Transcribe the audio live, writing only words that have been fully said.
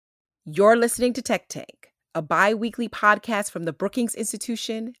You're listening to Tech Tank, a bi-weekly podcast from the Brookings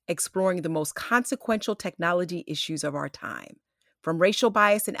Institution exploring the most consequential technology issues of our time. From racial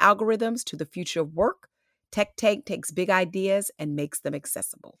bias and algorithms to the future of work, Tech Tank takes big ideas and makes them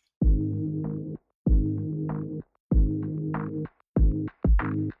accessible.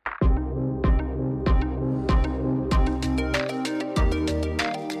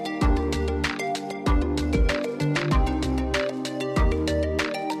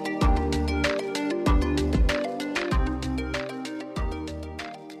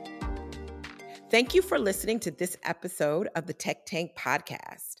 Thank you for listening to this episode of the Tech Tank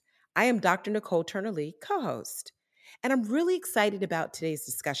podcast. I am Dr. Nicole Turner-Lee, co-host, and I'm really excited about today's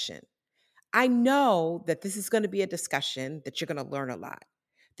discussion. I know that this is going to be a discussion that you're going to learn a lot.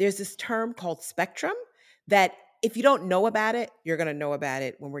 There's this term called spectrum that if you don't know about it, you're going to know about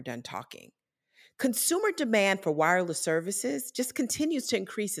it when we're done talking. Consumer demand for wireless services just continues to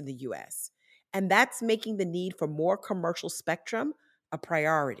increase in the US, and that's making the need for more commercial spectrum a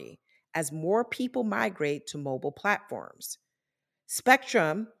priority as more people migrate to mobile platforms.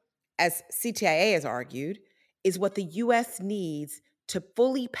 Spectrum, as CTIA has argued, is what the US needs to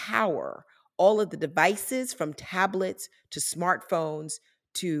fully power all of the devices from tablets to smartphones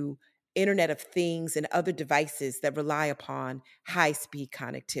to Internet of Things and other devices that rely upon high-speed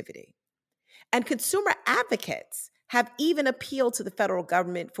connectivity. And consumer advocates have even appealed to the federal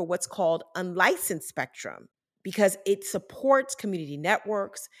government for what's called unlicensed spectrum because it supports community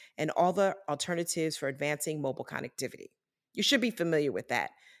networks and other alternatives for advancing mobile connectivity. You should be familiar with that.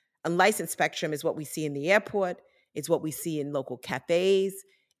 Unlicensed spectrum is what we see in the airport. It's what we see in local cafes.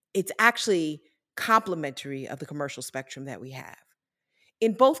 It's actually complementary of the commercial spectrum that we have.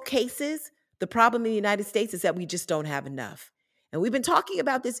 In both cases, the problem in the United States is that we just don't have enough. And we've been talking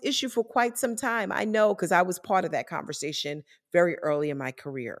about this issue for quite some time. I know because I was part of that conversation very early in my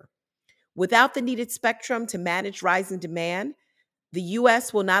career. Without the needed spectrum to manage rising demand, the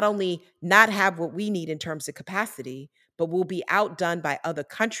US will not only not have what we need in terms of capacity, but will be outdone by other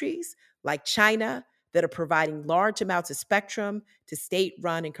countries like China that are providing large amounts of spectrum to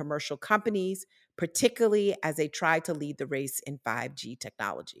state-run and commercial companies, particularly as they try to lead the race in 5G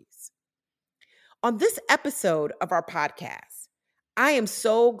technologies. On this episode of our podcast, I am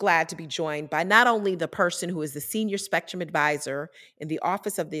so glad to be joined by not only the person who is the Senior Spectrum Advisor in the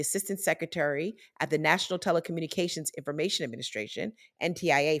Office of the Assistant Secretary at the National Telecommunications Information Administration,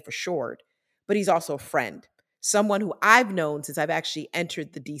 NTIA for short, but he's also a friend, someone who I've known since I've actually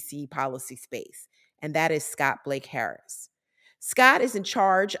entered the DC policy space, and that is Scott Blake Harris. Scott is in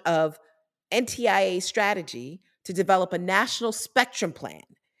charge of NTIA's strategy to develop a national spectrum plan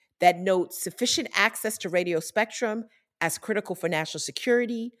that notes sufficient access to radio spectrum as critical for national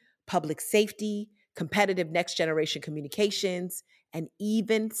security, public safety, competitive next-generation communications, and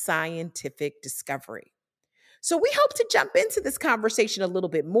even scientific discovery. So we hope to jump into this conversation a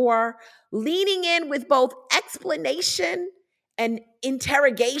little bit more, leaning in with both explanation and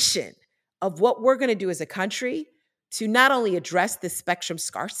interrogation of what we're going to do as a country to not only address this spectrum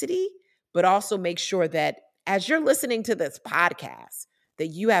scarcity, but also make sure that as you're listening to this podcast, that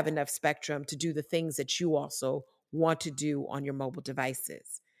you have enough spectrum to do the things that you also want to do on your mobile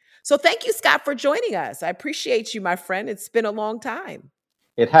devices. So thank you, Scott, for joining us. I appreciate you, my friend. It's been a long time.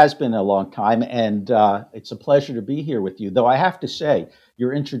 It has been a long time, and it's a pleasure to be here with you. Though I have to say,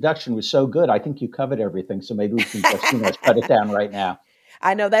 your introduction was so good. I think you covered everything, so maybe we can just cut it down right now.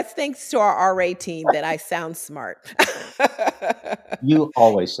 I know that's thanks to our RA team that I sound smart. You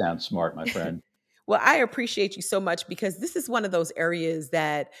always sound smart, my friend. Well, I appreciate you so much because this is one of those areas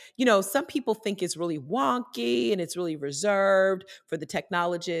that, some people think is really wonky and it's really reserved for the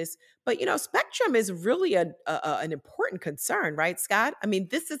technologists. But, spectrum is really an important concern, right, Scott? I mean,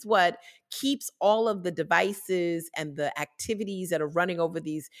 this is what keeps all of the devices and the activities that are running over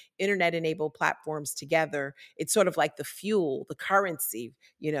these internet-enabled platforms together. It's sort of like the fuel, the currency,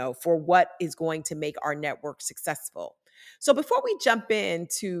 for what is going to make our network successful. So before we jump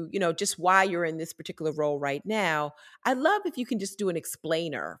into, just why you're in this particular role right now, I'd love if you can just do an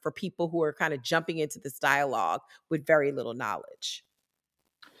explainer for people who are kind of jumping into this dialogue with very little knowledge.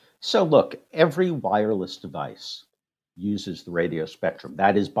 So look, every wireless device uses the radio spectrum.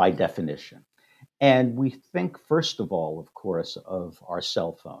 That is by definition. And we think, first of all, of course, of our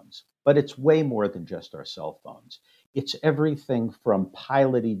cell phones. But it's way more than just our cell phones. It's everything from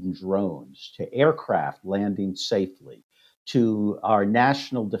piloting drones to aircraft landing safely, to our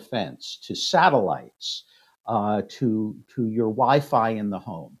national defense, to satellites, to your Wi-Fi in the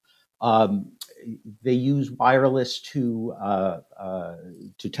home. They use wireless to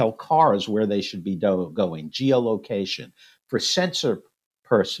tell cars where they should be going, geolocation, for sensor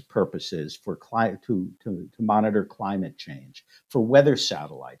purposes for to monitor climate change, for weather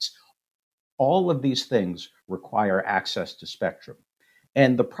satellites. All of these things require access to spectrum.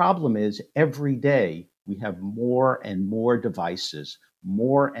 And the problem is every day we have more and more devices,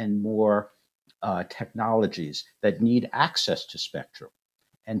 more and more technologies that need access to spectrum.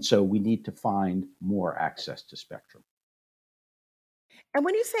 And so we need to find more access to spectrum. And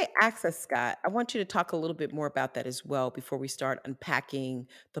when you say access, Scott, I want you to talk a little bit more about that as well before we start unpacking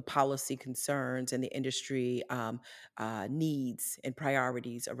the policy concerns and the industry needs and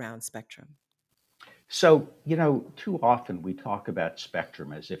priorities around spectrum. So, too often we talk about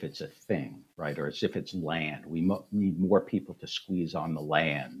spectrum as if it's a thing, right? Or as if it's land. Need more people to squeeze on the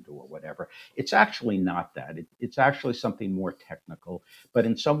land or whatever. It's actually not that. It's actually something more technical. But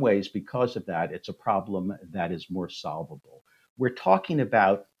in some ways, because of that, it's a problem that is more solvable. We're talking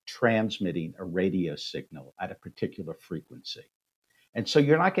about transmitting a radio signal at a particular frequency. And so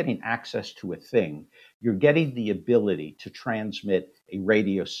you're not getting access to a thing, you're getting the ability to transmit a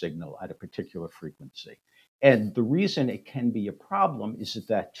radio signal at a particular frequency. And the reason it can be a problem is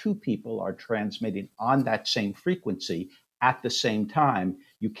that two people are transmitting on that same frequency at the same time.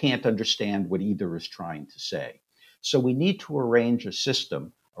 You can't understand what either is trying to say. So we need to arrange a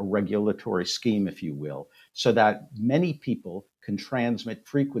system, a regulatory scheme, if you will, so that many people can transmit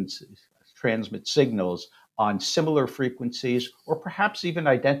frequencies, transmit signals on similar frequencies or perhaps even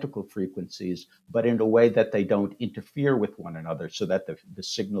identical frequencies, but in a way that they don't interfere with one another so that the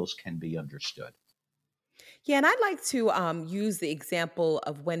signals can be understood. Yeah, and I'd like to use the example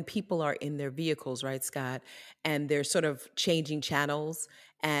of when people are in their vehicles, right, Scott, and they're sort of changing channels.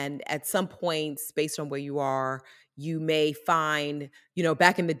 And at some points, based on where you are, you may find,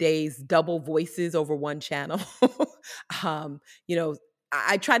 back in the days, double voices over one channel. um, you know,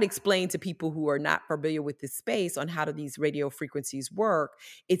 I try to explain to people who are not familiar with this space on how do these radio frequencies work.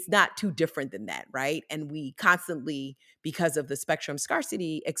 It's not too different than that, right? And we constantly, because of the spectrum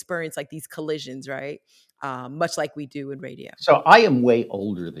scarcity, experience like these collisions, right? Much like we do in radio. So I am way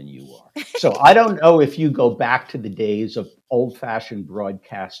older than you are. So I don't know if you go back to the days of old fashioned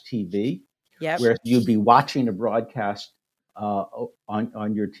broadcast TV, Yep. where you'd be watching a broadcast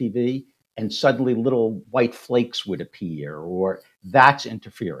on your TV and suddenly little white flakes would appear, or that's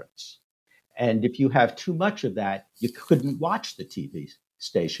interference. And if you have too much of that, you couldn't watch the TV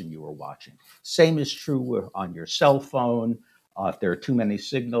station you were watching. Same is true on your cell phone. If there are too many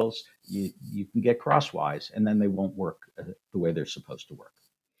signals, you can get crosswise and then they won't work the way they're supposed to work.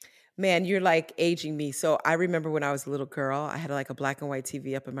 Man, you're like aging me. So I remember when I was a little girl, I had like a black and white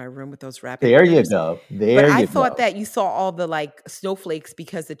TV up in my room with those wrapping There you mirrors. go. But There I you thought go. that you saw all the like snowflakes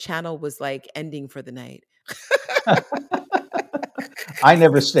because the channel was like ending for the night. I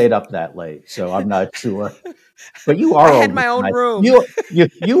never stayed up that late, so I'm not sure. But you I are had older my than own I room.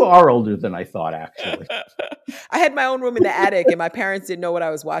 you are older than I thought, actually. I had my own room in the attic, and my parents didn't know what I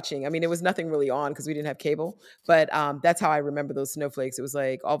was watching. I mean, it was nothing really on because we didn't have cable, but that's how I remember those snowflakes. It was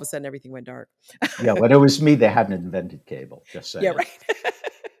like all of a sudden everything went dark. Yeah, when it was me, they hadn't invented cable. Just Yeah, saying. right.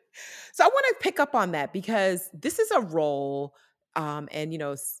 So I want to pick up on that because this is a role, and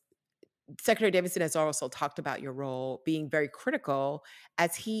Secretary Davidson has also talked about your role being very critical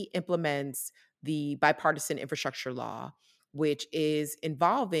as he implements the bipartisan infrastructure law, which is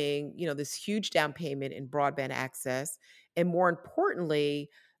involving, this huge down payment in broadband access. And more importantly,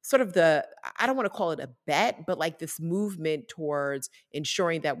 sort of I don't want to call it a bet, but like this movement towards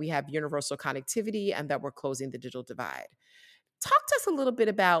ensuring that we have universal connectivity and that we're closing the digital divide. Talk to us a little bit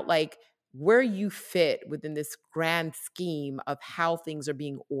about like where you fit within this grand scheme of how things are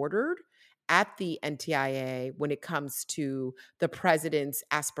being ordered at the NTIA when it comes to the president's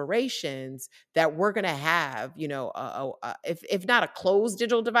aspirations that we're going to have, if not a closed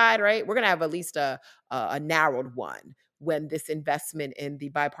digital divide, right? We're going to have at least a narrowed one when this investment in the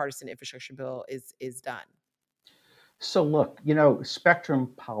bipartisan infrastructure bill is done. So look,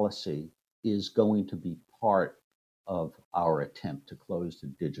 spectrum policy is going to be part of our attempt to close the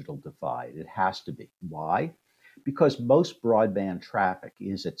digital divide. It has to be. Why? Because most broadband traffic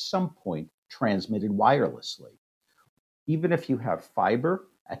is at some point transmitted wirelessly. Even if you have fiber,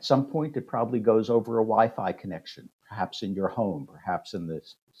 at some point it probably goes over a Wi-Fi connection, perhaps in your home, perhaps in the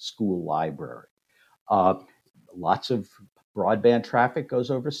school library. Uh, Lots of broadband traffic goes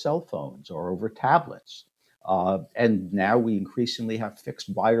over cell phones or over tablets. And now we increasingly have fixed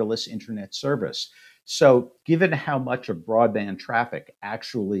wireless internet service. So, given how much of broadband traffic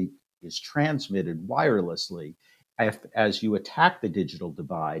actually is transmitted wirelessly, as you attack the digital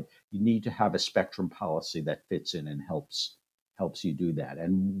divide, you need to have a spectrum policy that fits in and helps you do that.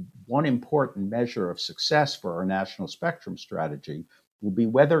 And one important measure of success for our national spectrum strategy will be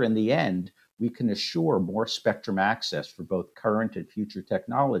whether in the end we can assure more spectrum access for both current and future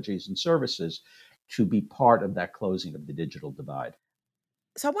technologies and services to be part of that closing of the digital divide.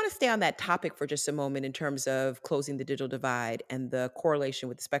 So I want to stay on that topic for just a moment in terms of closing the digital divide and the correlation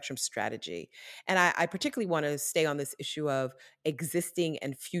with the spectrum strategy. And I particularly want to stay on this issue of existing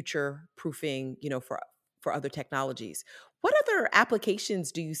and future proofing, for other technologies. What other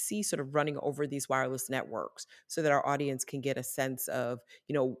applications do you see sort of running over these wireless networks so that our audience can get a sense of,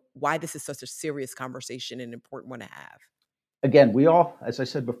 why this is such a serious conversation and important one to have? Again, we all, as I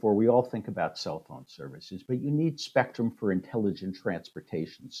said before, we all think about cell phone services, but you need spectrum for intelligent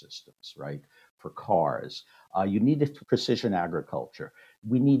transportation systems, right? For cars. You need it for precision agriculture.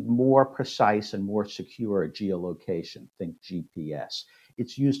 We need more precise and more secure geolocation. Think GPS.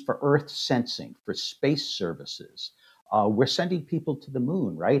 It's used for Earth sensing, for space services. We're sending people to the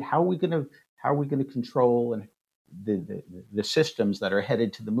moon, right? How are we going to control and the systems that are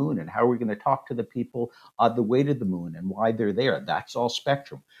headed to the moon, and how are we going to talk to the people on the way to the moon and why they're there? That's all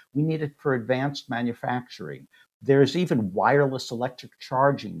spectrum. We need it for advanced manufacturing. There's even wireless electric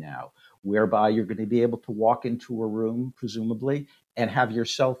charging now, whereby you're going to be able to walk into a room, presumably, and have your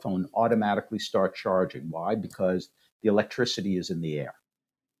cell phone automatically start charging. Why? Because the electricity is in the air.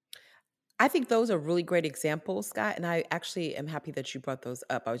 I think those are really great examples, Scott, and I actually am happy that you brought those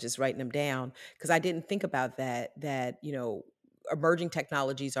up. I was just writing them down because I didn't think about that, emerging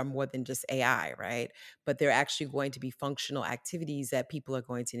technologies are more than just AI, right? But they're actually going to be functional activities that people are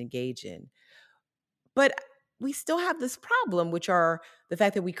going to engage in. But we still have this problem, which are the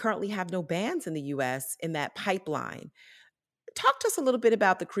fact that we currently have no bans in the US in that pipeline. Talk to us a little bit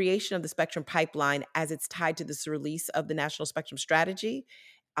about the creation of the Spectrum pipeline as it's tied to this release of the National Spectrum Strategy,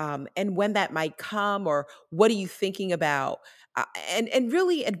 and when that might come, or what are you thinking about? And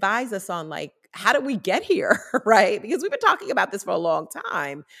really advise us on, like, how did we get here, right? Because we've been talking about this for a long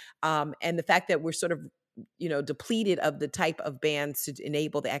time, and the fact that we're sort of depleted of the type of bands to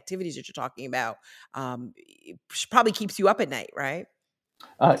enable the activities that you're talking about, it probably keeps you up at night, right?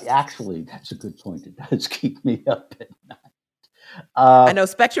 Actually, that's a good point. It does keep me up at night. I Uh, know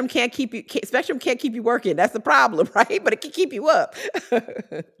Spectrum can't keep you working. That's the problem, right? But it can keep you up.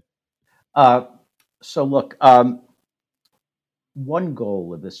 uh, so, look, one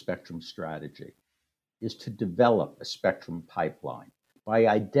goal of the spectrum strategy is to develop a spectrum pipeline by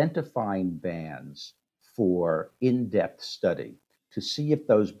identifying bands for in depth study to see if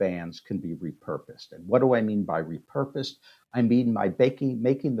those bands can be repurposed. And what do I mean by repurposed? I mean by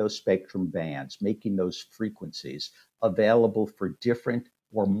making those spectrum bands, making those frequencies available for different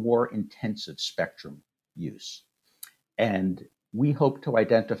or more intensive spectrum use. And we hope to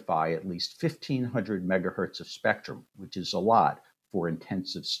identify at least 1,500 megahertz of spectrum, which is a lot for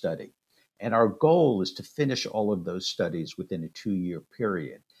intensive study. And our goal is to finish all of those studies within a 2-year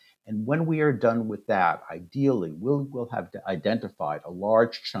period. And when we are done with that, ideally, we'll have identified a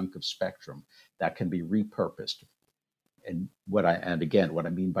large chunk of spectrum that can be repurposed. And again, what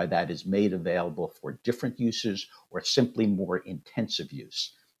I mean by that is made available for different uses or simply more intensive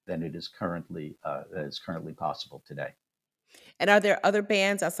use than it is currently possible today. And are there other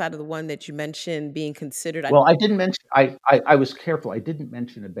bands outside of the one that you mentioned being considered? Well, I didn't mention. I was careful. I didn't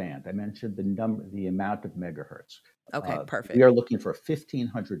mention a band. I mentioned the amount of megahertz. Okay, We perfect. are looking for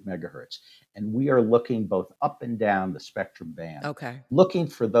 1,500 megahertz, and we are looking both up and down the spectrum band, Okay. looking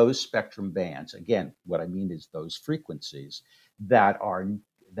for those spectrum bands. Again, what I mean is those frequencies that are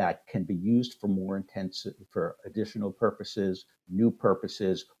that can be used for more intensive, for additional purposes, new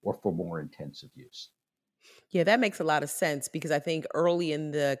purposes, or for more intensive use. Yeah, that makes a lot of sense because I think early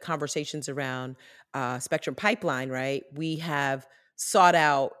in the conversations around Spectrum Pipeline, right, we have sought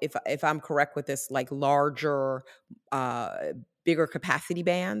out, if I'm correct with this, like larger, uh, bigger capacity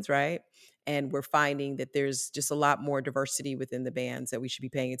bands, right? And we're finding that there's just a lot more diversity within the bands that we should be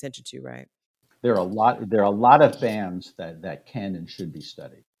paying attention to, right? There are a lot of bands that can and should be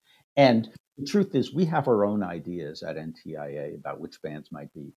studied. And the truth is, we have our own ideas at NTIA about which bands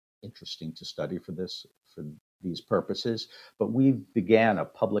might be interesting to study for these purposes. But we began a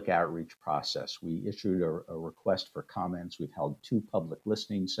public outreach process. We issued a request for comments. We've held 2 public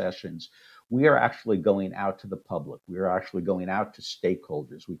listening sessions. We are actually going out to the public. We are actually going out to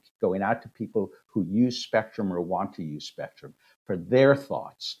stakeholders. We're going out to people who use Spectrum or want to use Spectrum for their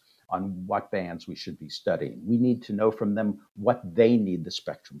thoughts on what bands we should be studying. We need to know from them what they need the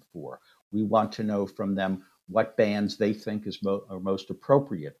spectrum for. We want to know from them what bands they think are most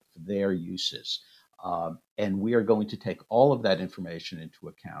appropriate for their uses. And we are going to take all of that information into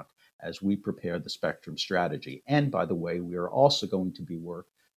account as we prepare the spectrum strategy. And by the way, we are also going to be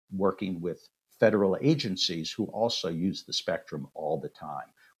working with federal agencies who also use the spectrum all the time,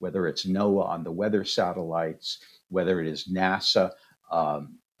 whether it's NOAA on the weather satellites, whether it is NASA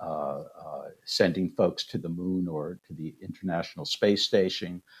sending folks to the moon or to the International Space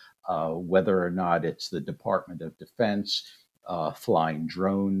Station, whether or not it's the Department of Defense flying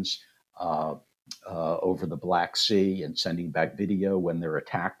drones over the Black Sea and sending back video when they're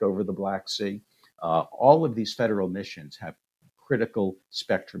attacked over the Black Sea. All of these federal missions have critical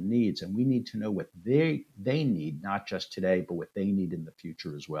spectrum needs, and we need to know what they need, not just today, but what they need in the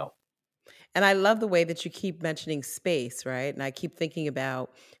future as well. And I love the way that you keep mentioning space, right? And I keep thinking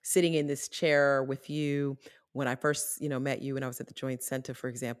about sitting in this chair with you when I first, met you when I was at the Joint Center, for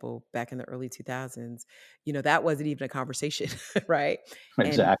example, back in the early 2000s. That wasn't even a conversation, right? And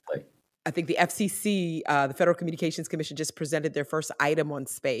Exactly. I think the FCC, the Federal Communications Commission, just presented their first item on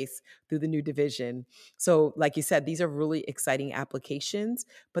space through the new division. So, like you said, these are really exciting applications,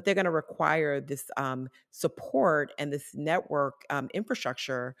 but they're going to require this support and this network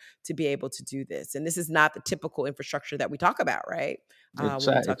infrastructure to be able to do this. And this is not the typical infrastructure that we talk about, right? When we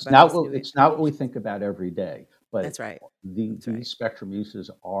talk It's about not these what new it's not what we applications. think about every day, but That's right. That's right. these spectrum uses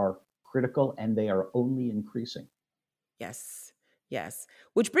are critical and they are only increasing. Yes. Yes.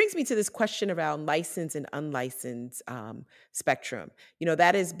 Which brings me to this question around licensed and unlicensed spectrum.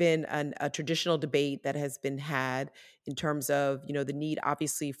 That has been a traditional debate that has been had in terms of, the need,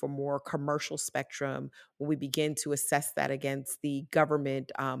 obviously, for more commercial spectrum when we begin to assess that against the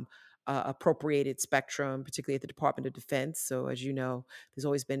government appropriated spectrum, particularly at the Department of Defense. So, as you know, there's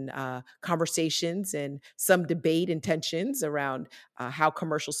always been conversations and some debate and tensions around how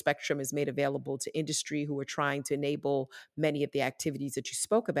commercial spectrum is made available to industry who are trying to enable many of the activities that you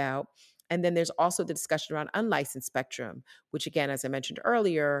spoke about. And then there's also the discussion around unlicensed spectrum, which, again, as I mentioned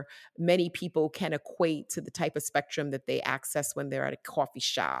earlier, many people can equate to the type of spectrum that they access when they're at a coffee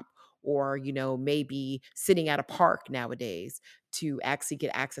shop or, maybe sitting at a park nowadays to actually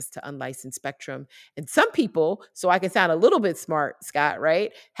get access to unlicensed spectrum. And some people, so I can sound a little bit smart, Scott,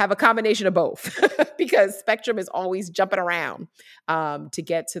 right, have a combination of both because spectrum is always jumping around to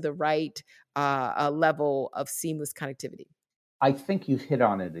get to the right level of seamless connectivity. I think you've hit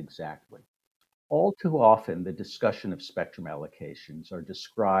on it exactly. All too often, the discussion of spectrum allocations are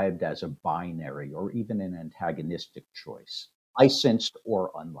described as a binary or even an antagonistic choice, licensed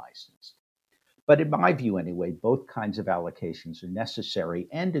or unlicensed. But in my view, anyway, both kinds of allocations are necessary.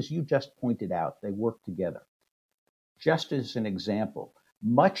 And as you just pointed out, they work together. Just as an example,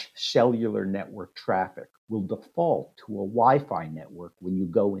 much cellular network traffic will default to a Wi Fi network when you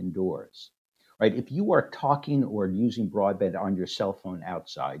go indoors. Right? If you are talking or using broadband on your cell phone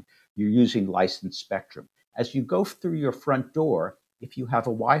outside, you're using licensed spectrum. As you go through your front door, if you have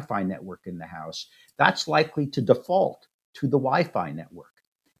a Wi Fi network in the house, that's likely to default to the Wi Fi network.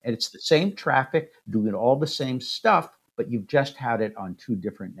 And it's the same traffic doing all the same stuff, but you've just had it on two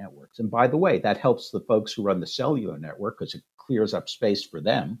different networks. And by the way, that helps the folks who run the cellular network because it clears up space for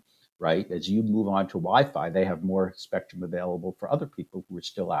them, right? As you move on to Wi Fi, they have more spectrum available for other people who are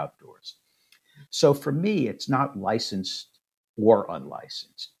still outdoors. So for me, it's not licensed or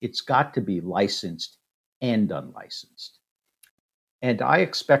unlicensed. It's got to be licensed and unlicensed. And I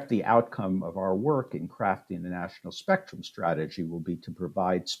expect the outcome of our work in crafting the national spectrum strategy will be to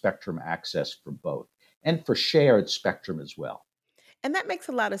provide spectrum access for both and for shared spectrum as well. And that makes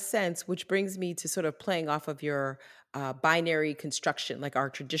a lot of sense, which brings me to sort of playing off of your binary construction, like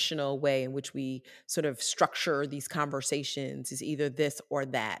our traditional way in which we sort of structure these conversations is either this or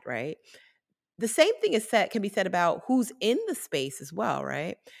that, right? The same thing is said can be said about who's in the space as well,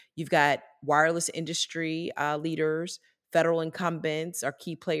 right? You've got wireless industry leaders, federal incumbents are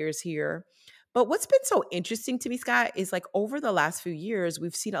key players here. But what's been so interesting to me, Scott, is like over the last few years,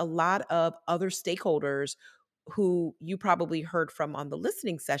 we've seen a lot of other stakeholders who you probably heard from on the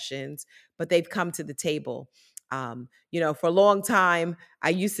listening sessions, but they've come to the table. For a long time, I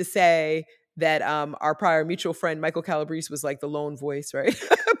used to say that our prior mutual friend Michael Calabrese was like the lone voice, right?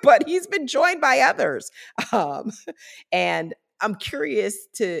 But he's been joined by others. Um, and I'm curious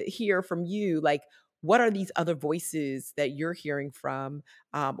to hear from you, like, what are these other voices that you're hearing from,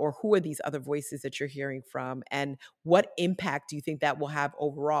 or who are these other voices that you're hearing from, and what impact do you think that will have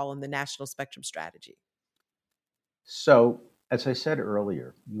overall in the national spectrum strategy? So, as I said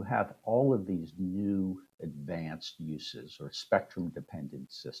earlier, you have all of these new advanced uses or spectrum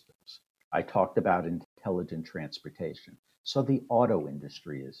dependent systems. I talked about intelligent transportation. So, the auto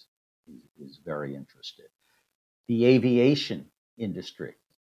industry is very interested. The aviation industry,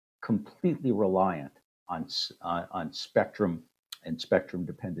 completely reliant on spectrum and spectrum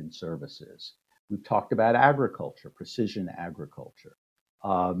dependent services. We've talked about agriculture, precision agriculture.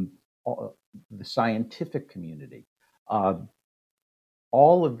 the scientific community. Uh,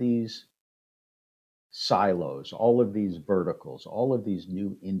 all of these silos, all of these verticals, all of these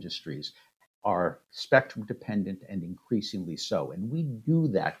new industries are spectrum dependent and increasingly so. And we knew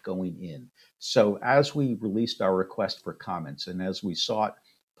that going in. So as we released our request for comments and as we sought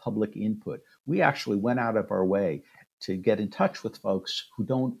public input, we actually went out of our way to get in touch with folks who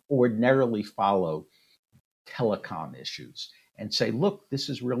don't ordinarily follow telecom issues and say, look, this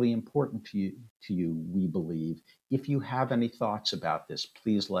is really important to you, we believe. If you have any thoughts about this,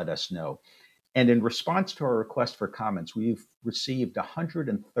 please let us know. And in response to our request for comments, we've received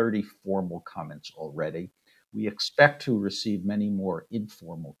 130 formal comments already. We expect to receive many more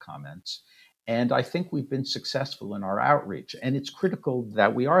informal comments. And I think we've been successful in our outreach. And it's critical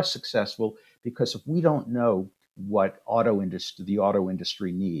that we are successful because if we don't know what the auto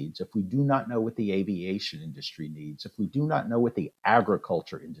industry needs, if we do not know what the aviation industry needs, if we do not know what the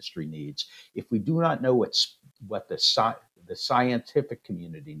agriculture industry needs, if we do not know what the scientific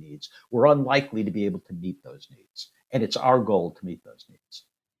community needs, we're unlikely to be able to meet those needs. And it's our goal to meet those needs.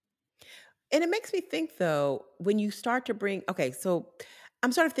 And it makes me think though, when you start to bring, okay, so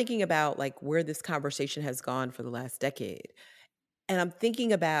I'm sort of thinking about like where this conversation has gone for the last decade. And I'm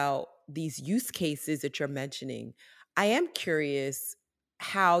thinking about these use cases that you're mentioning. I am curious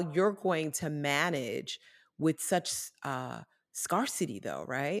how you're going to manage with such scarcity, though,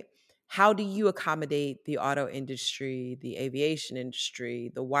 right? How do you accommodate the auto industry, the aviation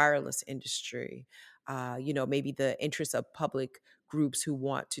industry, the wireless industry? Maybe the interests of public groups who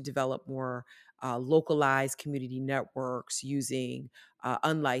want to develop more localized community networks using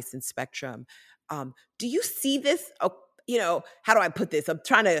unlicensed spectrum. Do you see this? How do I put this? I'm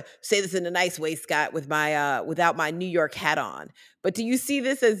trying to say this in a nice way, Scott, with my without my New York hat on. But do you see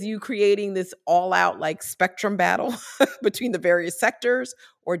this as you creating this all-out like spectrum battle between the various sectors,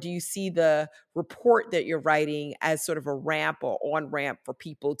 or do you see the report that you're writing as sort of a ramp or on-ramp for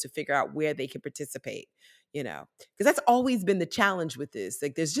people to figure out where they can participate? Because that's always been the challenge with this.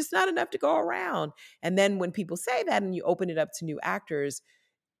 Like, there's just not enough to go around. And then when people say that and you open it up to new actors,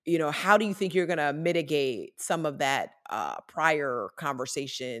 how do you think you're going to mitigate some of that prior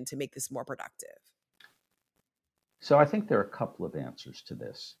conversation to make this more productive? So I think there are a couple of answers to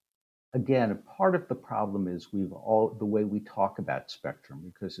this. Again, part of the problem is the way we talk about spectrum,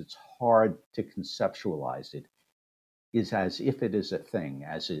 because it's hard to conceptualize it, is as if it is a thing,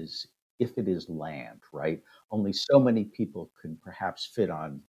 as is if it is land, right? Only so many people can perhaps fit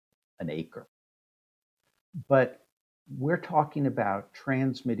on an acre. But we're talking about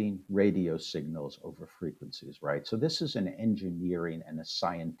transmitting radio signals over frequencies, right? So this is an engineering and a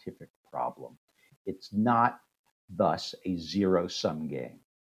scientific problem. It's not thus a zero sum game.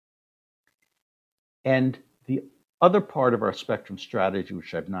 And the other part of our spectrum strategy,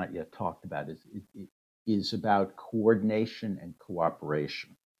 which I've not yet talked about, is about coordination and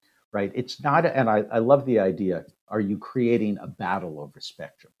cooperation, right? It's not, and I love the idea, are you creating a battle over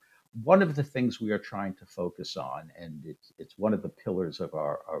spectrum? One of the things we are trying to focus on, and it's one of the pillars of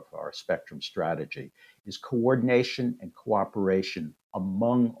our spectrum strategy, is coordination and cooperation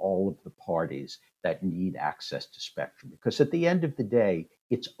among all of the parties that need access to spectrum. Because at the end of the day,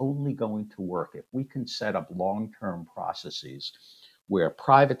 it's only going to work if we can set up long-term processes where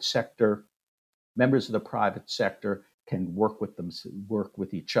members of the private sector can work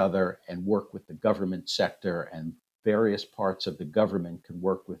with each other, and work with the government sector, and various parts of the government can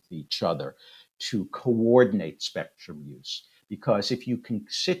work with each other to coordinate spectrum use. Because if you can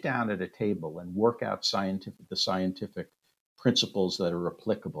sit down at a table and work out the scientific principles that are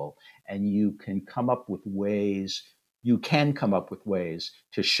applicable, and you can come up with ways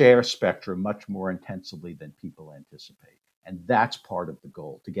to share spectrum much more intensively than people anticipate. And that's part of the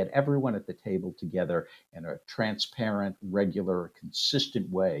goal, to get everyone at the table together in a transparent, regular, consistent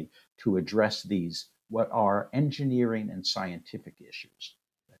way to address these, what are engineering and scientific issues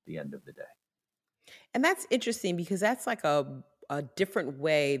at the end of the day. And that's interesting because that's like a different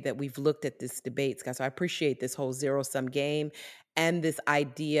way that we've looked at this debate, Scott. So I appreciate this whole zero sum game and this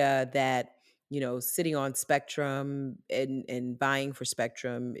idea that sitting on spectrum and buying for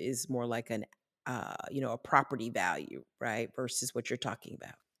spectrum is more like a property value, right? Versus what you're talking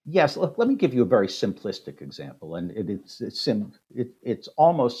about. Yes, let me give you a very simplistic example, and it's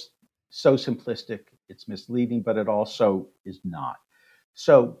almost so simplistic it's misleading, but it also is not.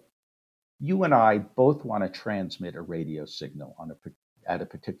 So you and I both want to transmit a radio signal at a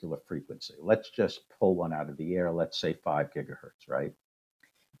particular frequency. Let's just pull one out of the air. Let's say 5 gigahertz, right?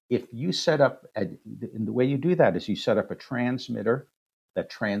 If you and the way you do that is you set up a transmitter that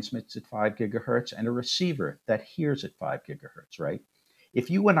transmits at 5 gigahertz and a receiver that hears at 5 gigahertz, right? If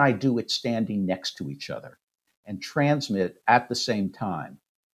you and I do it standing next to each other and transmit at the same time,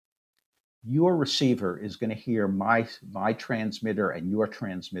 your receiver is going to hear my transmitter and your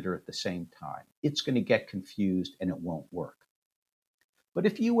transmitter at the same time. It's going to get confused and it won't work. But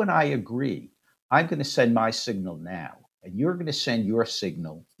if you and I agree, I'm going to send my signal now, and you're going to send your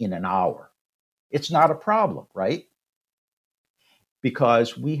signal in an hour, it's not a problem, right?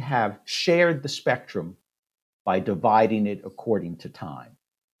 Because we have shared the spectrum by dividing it according to time.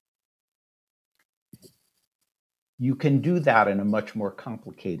 You can do that in a much more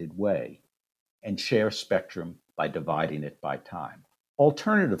complicated way and share spectrum by dividing it by time.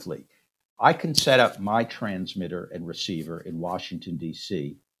 Alternatively, I can set up my transmitter and receiver in Washington,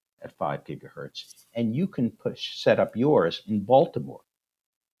 D.C. at 5 gigahertz, and you can set up yours in Baltimore.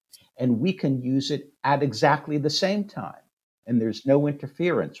 And we can use it at exactly the same time. And there's no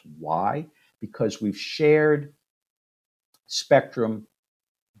interference. Why? Because we've shared spectrum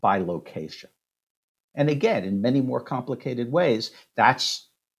by location. And again, in many more complicated ways, that's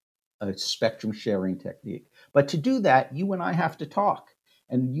a spectrum sharing technique. But to do that, you and I have to talk.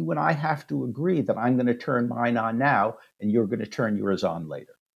 And you and I have to agree that I'm going to turn mine on now and you're going to turn yours on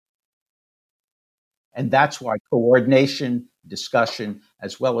later. And that's why coordination, discussion,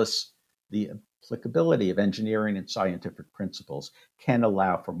 as well as the applicability of engineering and scientific principles can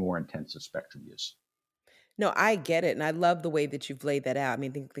allow for more intensive spectrum use. No, I get it, and I love the way that you've laid that out. I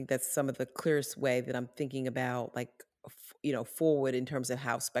mean, I think that's some of the clearest way that I'm thinking about, like, forward in terms of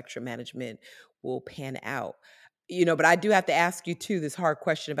how spectrum management will pan out. But I do have to ask you too this hard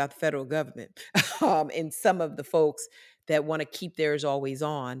question about the federal government, and some of the folks that want to keep theirs always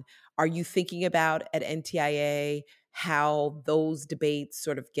on. Are you thinking about at NTIA how those debates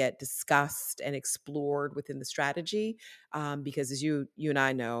sort of get discussed and explored within the strategy? Because as you and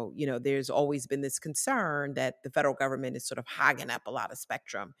I know, there's always been this concern that the federal government is sort of hogging up a lot of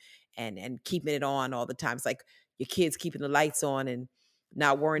spectrum and keeping it on all the time. It's like your kids keeping the lights on and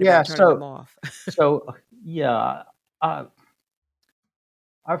not worrying Yeah, about turning them so off. so yeah, uh,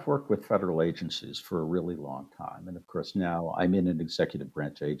 I've worked with federal agencies for a really long time, and of course now I'm in an executive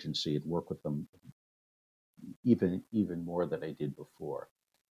branch agency and work with them even more than I did before.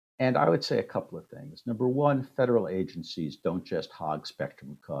 And I would say a couple of things. Number one, federal agencies don't just hog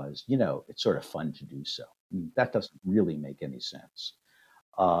spectrum because, it's sort of fun to do so. I mean, that doesn't really make any sense.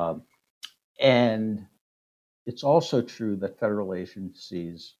 Um, and it's also true that federal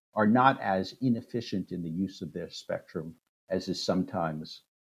agencies are not as inefficient in the use of their spectrum as is sometimes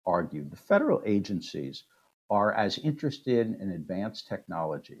argued. The federal agencies are as interested in advanced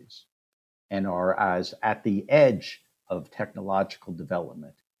technologies and are as at the edge of technological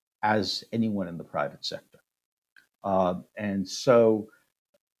development as anyone in the private sector. And so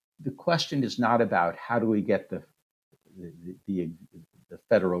the question is not about how do we get the, the, the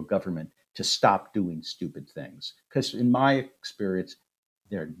federal government to stop doing stupid things. Because in my experience,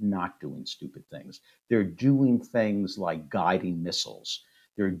 they're not doing stupid things. They're doing things like guiding missiles.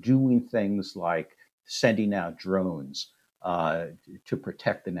 They're doing things like sending out drones to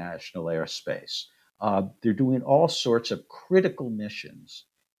protect the national airspace. They're doing all sorts of critical missions,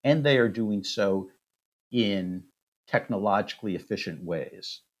 and they are doing so in technologically efficient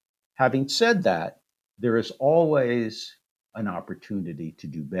ways. Having said that, there is always an opportunity to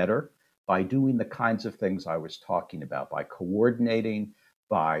do better by doing the kinds of things I was talking about, by coordinating,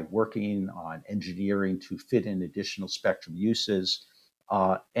 by working on engineering to fit in additional spectrum uses.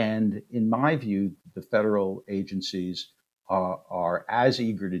 And in my view, the federal agencies are as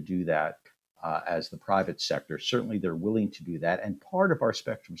eager to do that as the private sector. Certainly, they're willing to do that. And part of our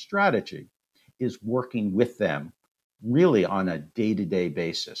spectrum strategy is working with them really on a day to day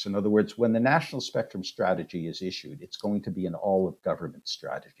basis. In other words, when the National Spectrum Strategy is issued, it's going to be an all of government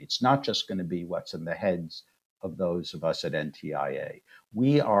strategy. It's not just going to be what's in the heads of those of us at NTIA.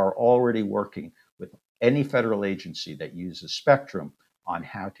 We are already working with any federal agency that uses spectrum on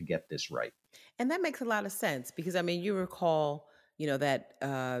how to get this right. And that makes a lot of sense because I mean, you recall,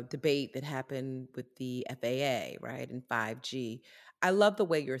 that debate that happened with the FAA, right, and 5G. I love the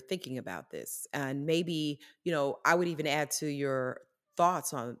way you're thinking about this, and maybe I would even add to your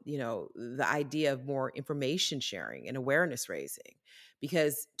thoughts on the idea of more information sharing and awareness raising,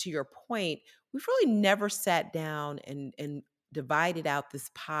 because to your point, we've really never sat down and divided out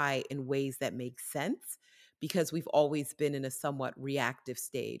this pie in ways that make sense because we've always been in a somewhat reactive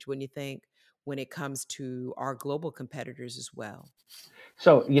stage. When you think when it comes to our global competitors as well.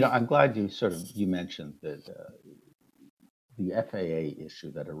 So, I'm glad you mentioned that the FAA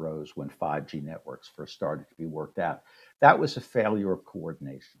issue that arose when 5G networks first started to be worked out. That was a failure of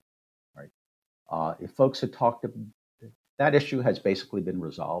coordination, right? If folks had talked That issue has basically been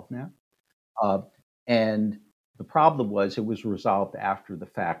resolved now. Uh, and the problem was it was resolved after the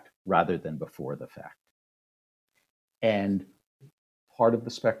fact rather than before the fact. And part of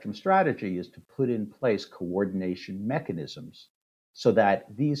the spectrum strategy is to put in place coordination mechanisms so that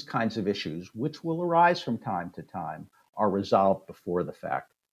these kinds of issues, which will arise from time to time, are resolved before the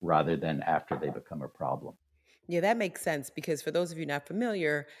fact rather than after they become a problem. Yeah, that makes sense because for those of you not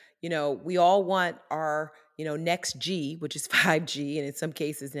familiar, we all want our, next G, which is 5G. And in some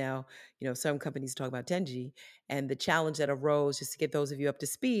cases now, some companies talk about 10G. And the challenge that arose, just to get those of you up to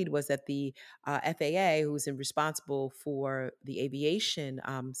speed, was that the FAA, who was responsible for the aviation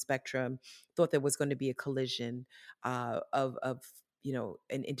spectrum, thought there was going to be a collision of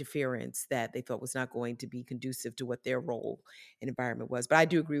an interference that they thought was not going to be conducive to what their role and environment was. But I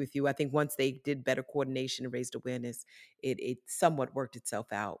do agree with you. I think once they did better coordination and raised awareness, it somewhat worked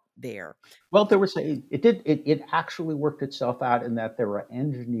itself out there. Well, there was it actually worked itself out in that there were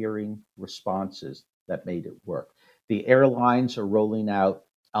engineering responses that made it work. The airlines are rolling out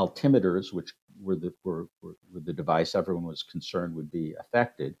altimeters, which were the device everyone was concerned would be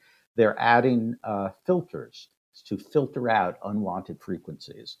affected. They're adding filters to filter out unwanted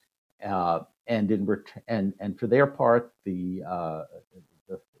frequencies, and for their part, the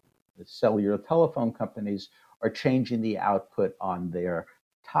the cellular telephone companies are changing the output on their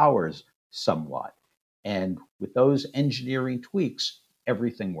towers somewhat. And with those engineering tweaks,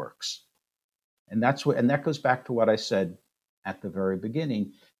 everything works. And that goes back to what I said at the very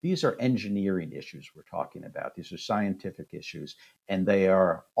beginning. These are engineering issues we're talking about. These are scientific issues, and they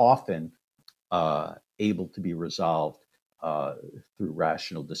are often able to be resolved uh, through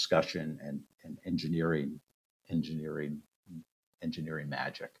rational discussion and engineering, engineering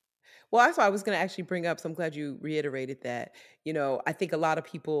magic. Well, that's what I was going to actually bring up. So I'm glad you reiterated that. I think a lot of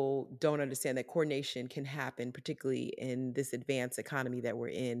people don't understand that coordination can happen, particularly in this advanced economy that we're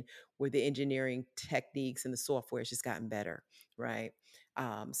in, where the engineering techniques and the software has just gotten better, right?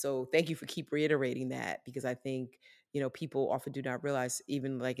 So thank you for keep reiterating that because I think people often do not realize,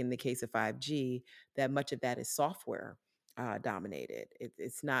 even like in the case of 5G, that much of that is software dominated.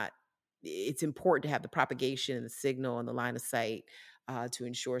 It's not. It's important to have the propagation and the signal and the line of sight to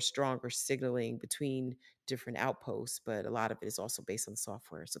ensure stronger signaling between different outposts. But a lot of it is also based on the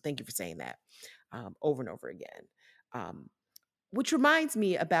software. So thank you for saying that over and over again. Um, which reminds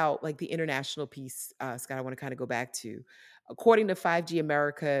me about like the international piece, Scott, I want to kind of go back to. According to 5G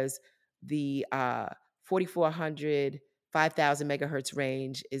Americas, the 4,400, 5,000 megahertz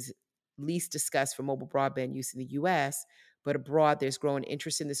range is least discussed for mobile broadband use in the US, but abroad there's growing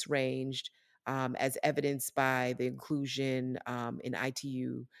interest in this range as evidenced by the inclusion in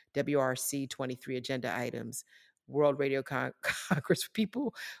ITU WRC 23 agenda items. World Radio Congress for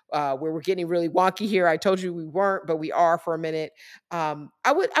people, where we're getting really wonky here. I told you we weren't, but we are for a minute.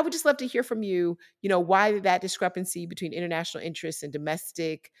 I would just love to hear from you. Why that discrepancy between international interests and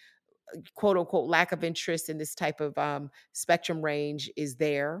domestic quote unquote lack of interest in this type of spectrum range is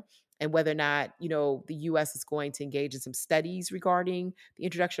there, and whether or not the US is going to engage in some studies regarding the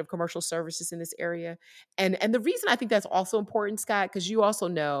introduction of commercial services in this area. And the reason I think that's also important, Scott, because you also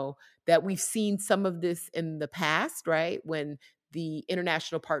know that we've seen some of this in the past, right, when the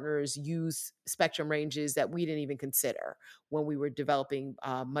international partners use spectrum ranges that we didn't even consider when we were developing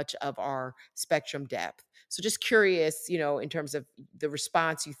much of our spectrum depth. So just curious, in terms of the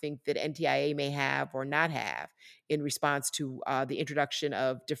response you think that NTIA may have or not have in response to the introduction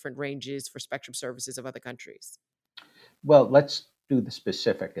of different ranges for spectrum services of other countries. Well, let's do the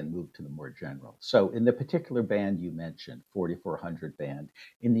specific and move to the more general. So, in the particular band you mentioned, 4400 band,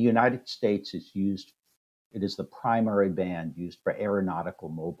 in the United States, it is the primary band used for aeronautical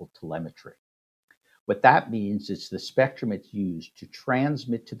mobile telemetry. What that means is the spectrum it's used to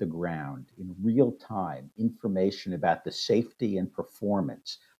transmit to the ground in real time information about the safety and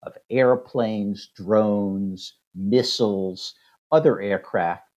performance of airplanes, drones, missiles, other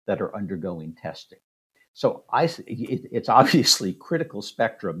aircraft that are undergoing testing. So it's obviously critical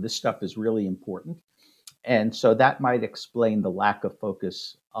spectrum. This stuff is really important. And so that might explain the lack of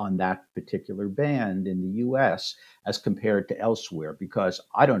focus on that particular band in the US as compared to elsewhere, because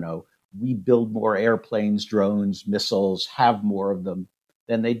I don't know, we build more airplanes, drones, missiles, have more of them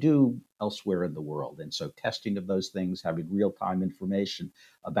than they do elsewhere in the world. And so testing of those things, having real time information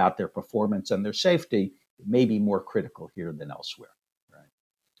about their performance and their safety may be more critical here than elsewhere. Right.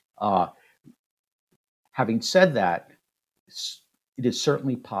 Uh, Having said that, it is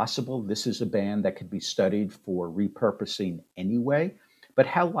certainly possible this is a band that could be studied for repurposing anyway. But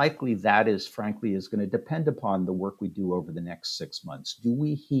how likely that is, frankly, is going to depend upon the work we do over the next 6 months. Do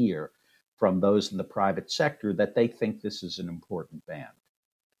we hear from those in the private sector that they think this is an important band.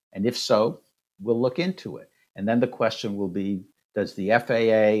 And if so, we'll look into it. And then the question will be, does the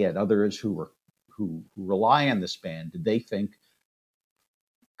FAA and others who rely on this band, do they think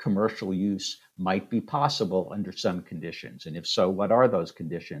commercial use might be possible under some conditions? And if so, what are those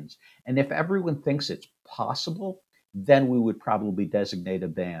conditions? And if everyone thinks it's possible, then we would probably designate a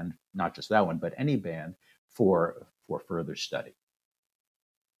band, not just that one, but any band for further study.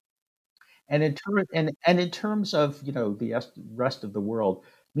 And in terms of the rest of the world,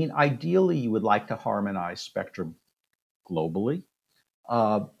 I mean, ideally you would like to harmonize spectrum globally,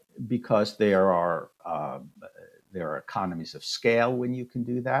 uh, because there are economies of scale when you can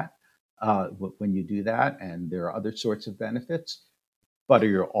do that. When you do that, and there are other sorts of benefits. But are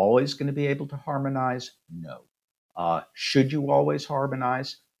you always going to be able to harmonize? No. Should you always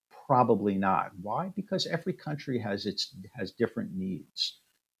harmonize? Probably not. Why? Because every country has different needs,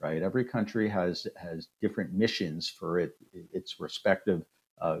 right? Every country has different missions for its respective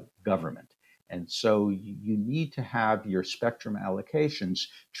government. And so you need to have your spectrum allocations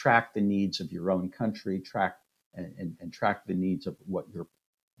track the needs of your own country, track and track the needs of what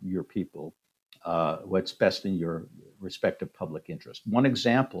your people, what's best in your respective public interest. One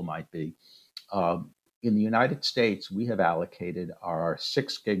example might be, in the United States, we have allocated our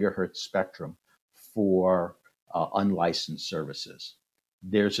 6 gigahertz spectrum for unlicensed services.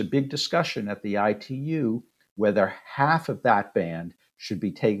 There's a big discussion at the ITU whether half of that band should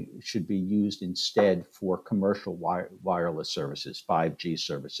be used instead for commercial wireless services, 5G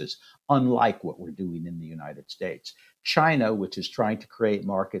services, unlike what we're doing in the United States. China, which is trying to create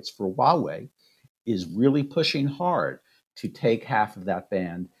markets for Huawei, is really pushing hard to take half of that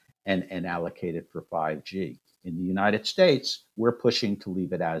band and allocate it for 5G. In the United States, we're pushing to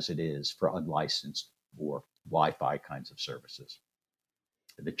leave it as it is for unlicensed or Wi-Fi kinds of services.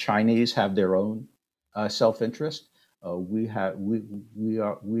 The Chinese have their own self-interest. We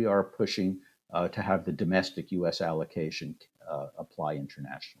are pushing to have the domestic U.S. allocation apply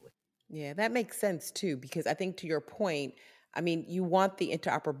internationally. Yeah, that makes sense too, because I think to your point, I mean, you want the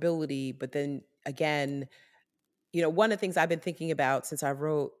interoperability, but then again, one of the things I've been thinking about since I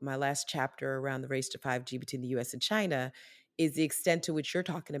wrote my last chapter around the race to 5G between the US and China is the extent to which you're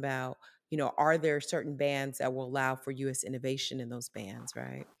talking about, are there certain bans that will allow for US innovation in those bans,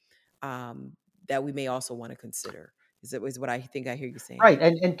 right? Um, that we may also want to consider. Is what I think I hear you saying. Right,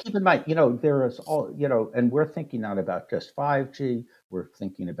 and keep in mind, there is all, and we're thinking not about just 5G, we're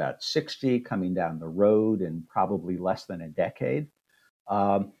thinking about 6G coming down the road in probably less than a decade.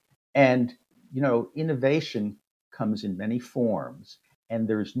 Um, and, innovation comes in many forms, and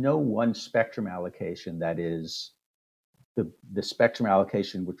there's no one spectrum allocation that is the spectrum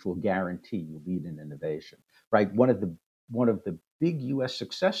allocation which will guarantee you lead in innovation, right? One of the big U.S.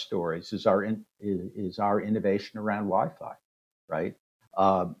 success stories is our innovation around Wi-Fi, right?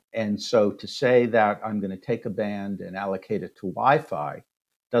 And so to say that I'm going to take a band and allocate it to Wi-Fi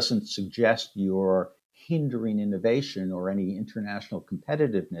doesn't suggest you're hindering innovation or any international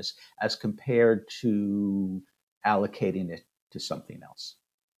competitiveness as compared to allocating it to something else.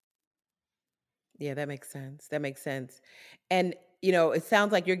 Yeah, that makes sense. That makes sense. And, it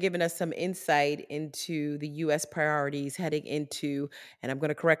sounds like you're giving us some insight into the US priorities heading into, and I'm going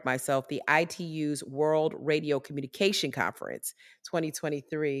to correct myself, the ITU's World Radio Communication Conference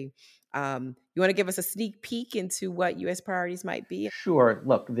 2023. You want to give us a sneak peek into what US priorities might be? Sure.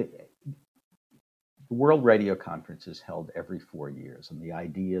 Look, the World Radio Conference is held every 4 years, and the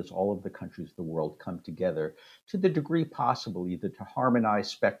idea is all of the countries of the world come together to the degree possible, either to harmonize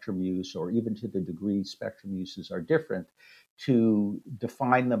spectrum use or even to the degree spectrum uses are different, to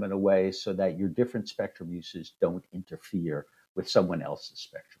define them in a way so that your different spectrum uses don't interfere with someone else's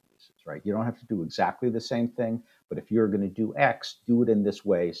spectrum uses, right? You don't have to do exactly the same thing, but if you're going to do X, do it in this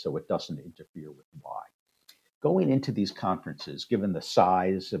way so it doesn't interfere with Y. Going into these conferences, given the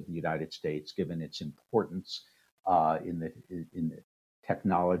size of the United States, given its importance in the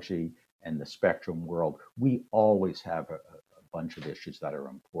technology and the spectrum world, we always have a bunch of issues that are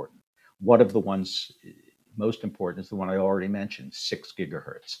important. One of the ones most important is the one I already mentioned, 6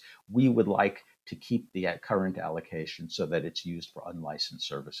 gigahertz. We would like to keep the current allocation so that it's used for unlicensed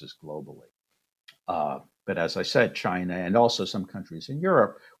services globally. But as I said, China and also some countries in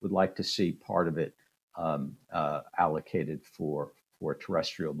Europe would like to see part of it allocated for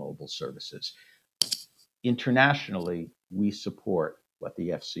terrestrial mobile services. Internationally, we support what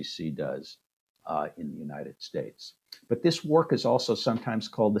the FCC does in the United States. But this work is also sometimes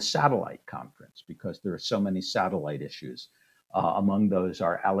called the satellite conference because there are so many satellite issues Among those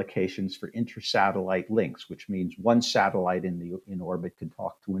are allocations for intersatellite links, which means one satellite in orbit can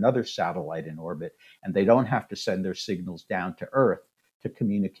talk to another satellite in orbit, and they don't have to send their signals down to Earth to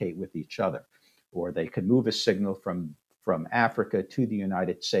communicate with each other. Or they can move a signal from Africa to the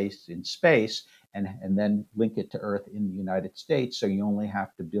United States in space and then link it to Earth in the United States. So you only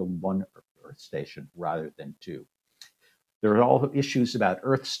have to build one Earth station rather than two. There are all issues about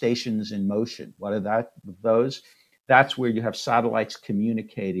Earth stations in motion. What are those? That's where you have satellites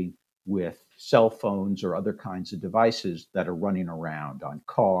communicating with cell phones or other kinds of devices that are running around on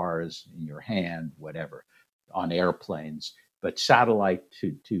cars, in your hand, whatever, on airplanes, but satellite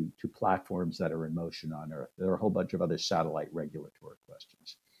to platforms that are in motion on Earth. There are a whole bunch of other satellite regulatory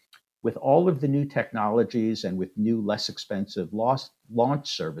questions. With all of the new technologies and with new, less expensive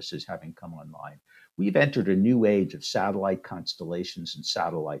launch services having come online, we've entered a new age of satellite constellations and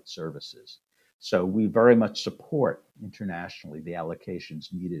satellite services. So we very much support internationally the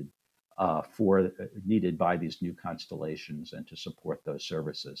allocations needed by these new constellations and to support those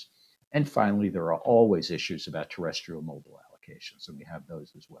services. And finally, there are always issues about terrestrial mobile allocations, and we have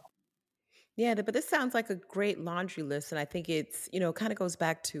those as well. Yeah, but this sounds like a great laundry list. And I think it's, kind of goes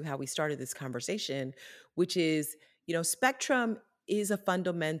back to how we started this conversation, which is, spectrum is a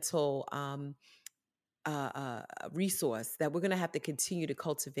fundamental resource that we're going to have to continue to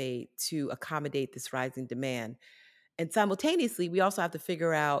cultivate to accommodate this rising demand. And simultaneously, we also have to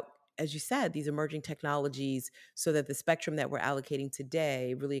figure out, as you said, these emerging technologies so that the spectrum that we're allocating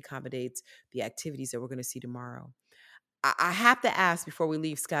today really accommodates the activities that we're going to see tomorrow. I have to ask before we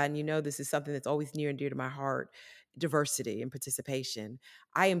leave, Scott, and this is something that's always near and dear to my heart, diversity and participation.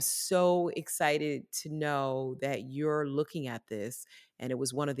 I am so excited to know that you're looking at this, and it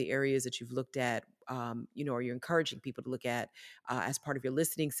was one of the areas that you've looked at, or you're encouraging people to look at as part of your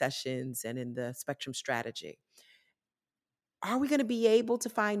listening sessions and in the spectrum strategy. Are we going to be able to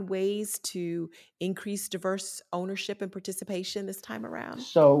find ways to increase diverse ownership and participation this time around?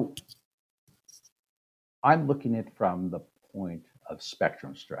 So I'm looking at it from the point of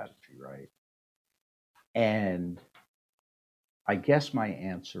spectrum strategy, right? And I guess my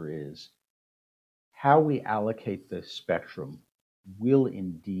answer is how we allocate the spectrum will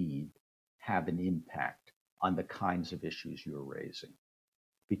indeed have an impact on the kinds of issues you're raising.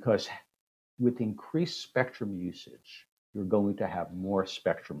 Because with increased spectrum usage, you're going to have more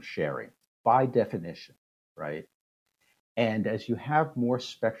spectrum sharing by definition, right? And as you have more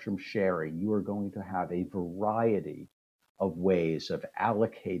spectrum sharing, you are going to have a variety of ways of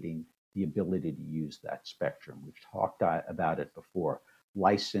allocating the ability to use that spectrum. We've talked about it before: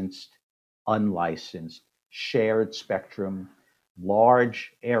 licensed, unlicensed, shared spectrum,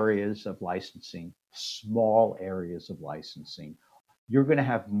 large areas of licensing, small areas of licensing. You're going to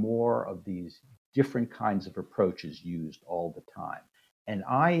have more of these different kinds of approaches used all the time. And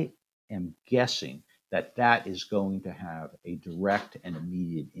I am guessing that that is going to have a direct and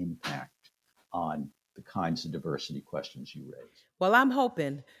immediate impact on the kinds of diversity questions you raise. Well, I'm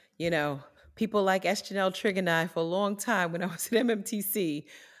hoping, you know, people like Janelle Trigg and I, for a long time when I was at MMTC,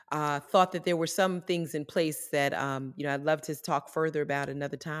 thought that there were some things in place that, I'd love to talk further about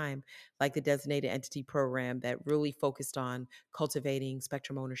another time, like the designated entity program that really focused on cultivating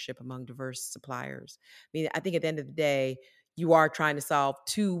spectrum ownership among diverse suppliers. I mean, I think at the end of the day, you are trying to solve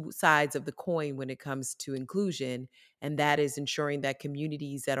two sides of the coin when it comes to inclusion, and that is ensuring that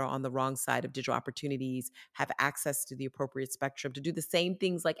communities that are on the wrong side of digital opportunities have access to the appropriate spectrum to do the same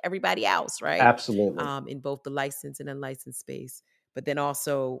things like everybody else, right? Absolutely. In both the licensed and unlicensed space, but then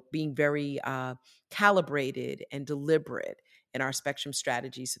also being very calibrated and deliberate in our spectrum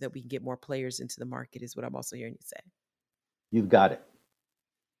strategy so that we can get more players into the market, is what I'm also hearing you say. You've got it.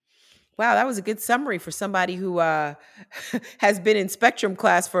 Wow, that was a good summary for somebody who has been in spectrum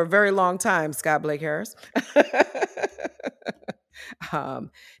class for a very long time, Scott Blake Harris.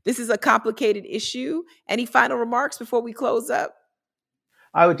 um, this is a complicated issue. Any final remarks before we close up?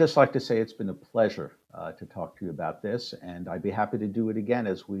 I would just like to say it's been a pleasure to talk to you about this, and I'd be happy to do it again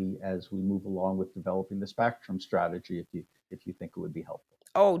as we move along with developing the spectrum strategy if you think it would be helpful.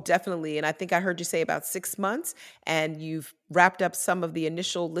 Oh, definitely. And I think I heard you say about 6 months, and you've wrapped up some of the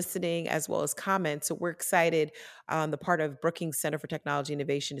initial listening as well as comments. So we're excited on the part of Brookings Center for Technology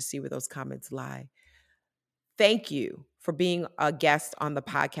Innovation to see where those comments lie. Thank you for being a guest on the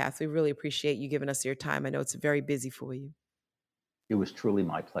podcast. We really appreciate you giving us your time. I know it's very busy for you. It was truly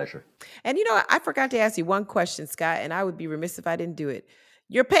my pleasure. And I forgot to ask you one question, Scott, and I would be remiss if I didn't do it.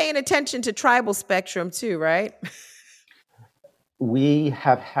 You're paying attention to tribal spectrum too, right? We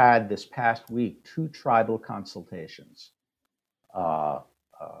have had this past week 2 tribal consultations. Uh,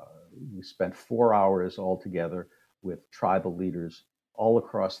 we spent 4 hours altogether with tribal leaders all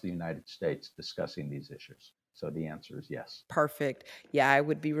across the United States discussing these issues. So the answer is yes. Perfect. Yeah, I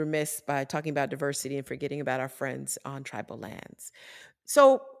would be remiss by talking about diversity and forgetting about our friends on tribal lands.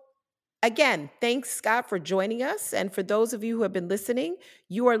 So, again, thanks, Scott, for joining us. And for those of you who have been listening,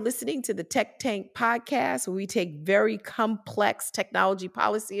 you are listening to the Tech Tank podcast, where we take very complex technology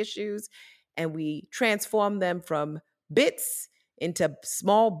policy issues and we transform them from bits into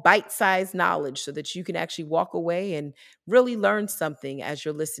small bite-sized knowledge so that you can actually walk away and really learn something as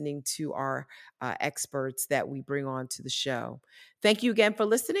you're listening to our experts that we bring on to the show. Thank you again for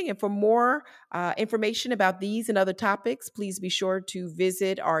listening. And for more information about these and other topics, please be sure to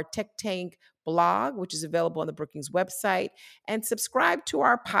visit our Tech Tank blog, which is available on the Brookings website, and subscribe to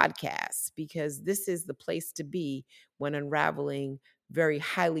our podcast, because this is the place to be when unraveling very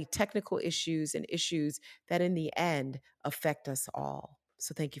highly technical issues and issues that in the end affect us all.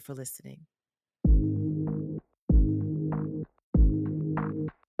 So thank you for listening.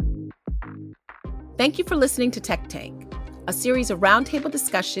 Thank you for listening to Tech Tank, a series of roundtable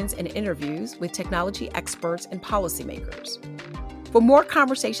discussions and interviews with technology experts and policymakers. For more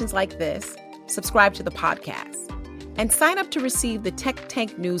conversations like this, subscribe to the podcast and sign up to receive the Tech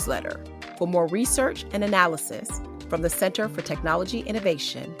Tank newsletter for more research and analysis from the Center for Technology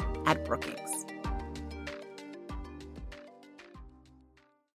Innovation at Brookings.